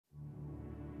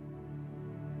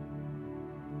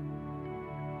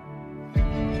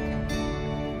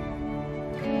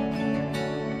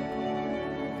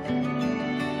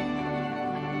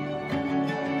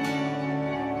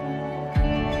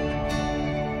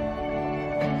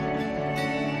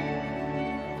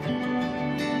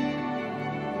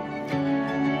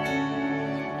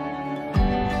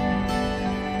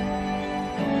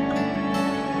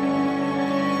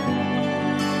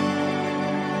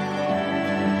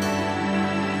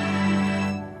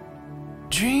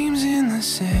the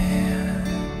sand,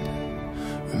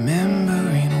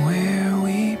 remembering where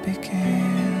we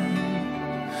began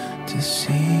to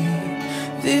see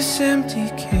this empty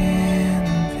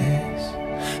canvas,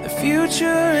 the future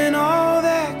and all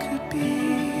that could be.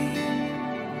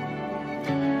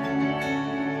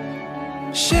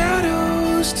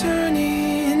 Shadows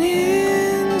turning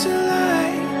into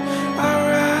light,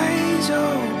 our eyes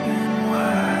open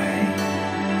wide.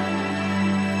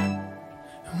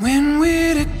 And when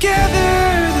we're together,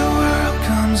 the world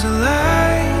comes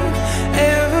alive.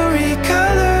 Every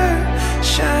color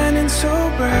shining so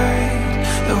bright.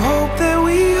 The hope that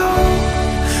we hold,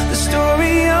 the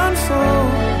story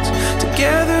unfolds.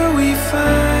 Together we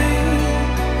find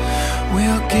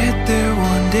we'll get there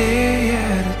one day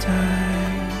at a time.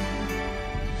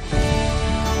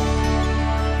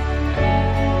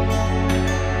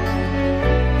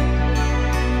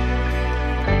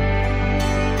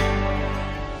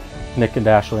 Nick and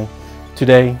Ashley,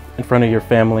 today, in front of your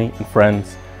family and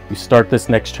friends, you start this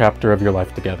next chapter of your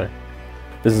life together.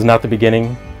 This is not the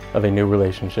beginning of a new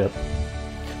relationship,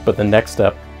 but the next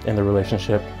step in the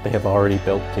relationship they have already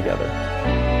built together.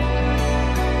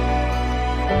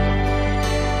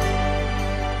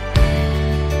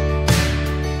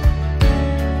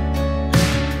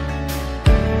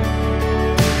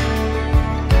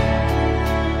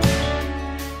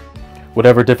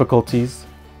 Whatever difficulties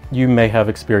you may have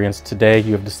experienced today,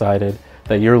 you have decided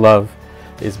that your love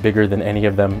is bigger than any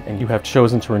of them, and you have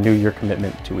chosen to renew your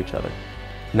commitment to each other.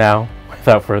 Now,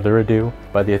 without further ado,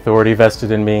 by the authority vested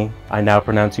in me, I now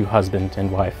pronounce you husband and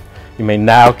wife. You may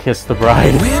now kiss the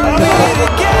bride.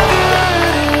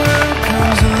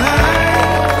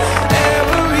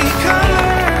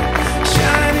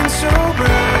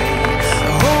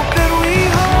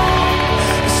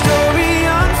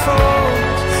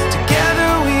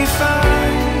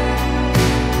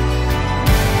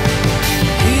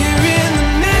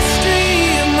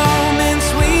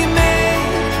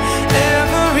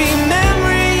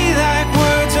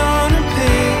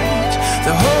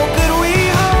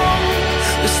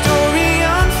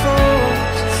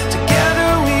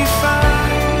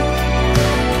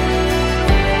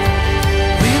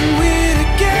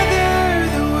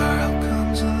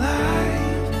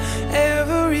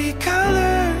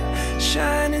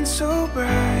 So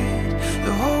bright,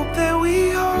 the hope that we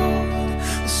hold,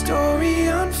 the story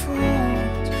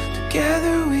unfolds.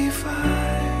 Together we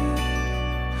find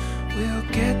we'll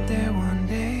get there one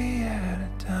day at a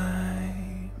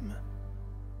time.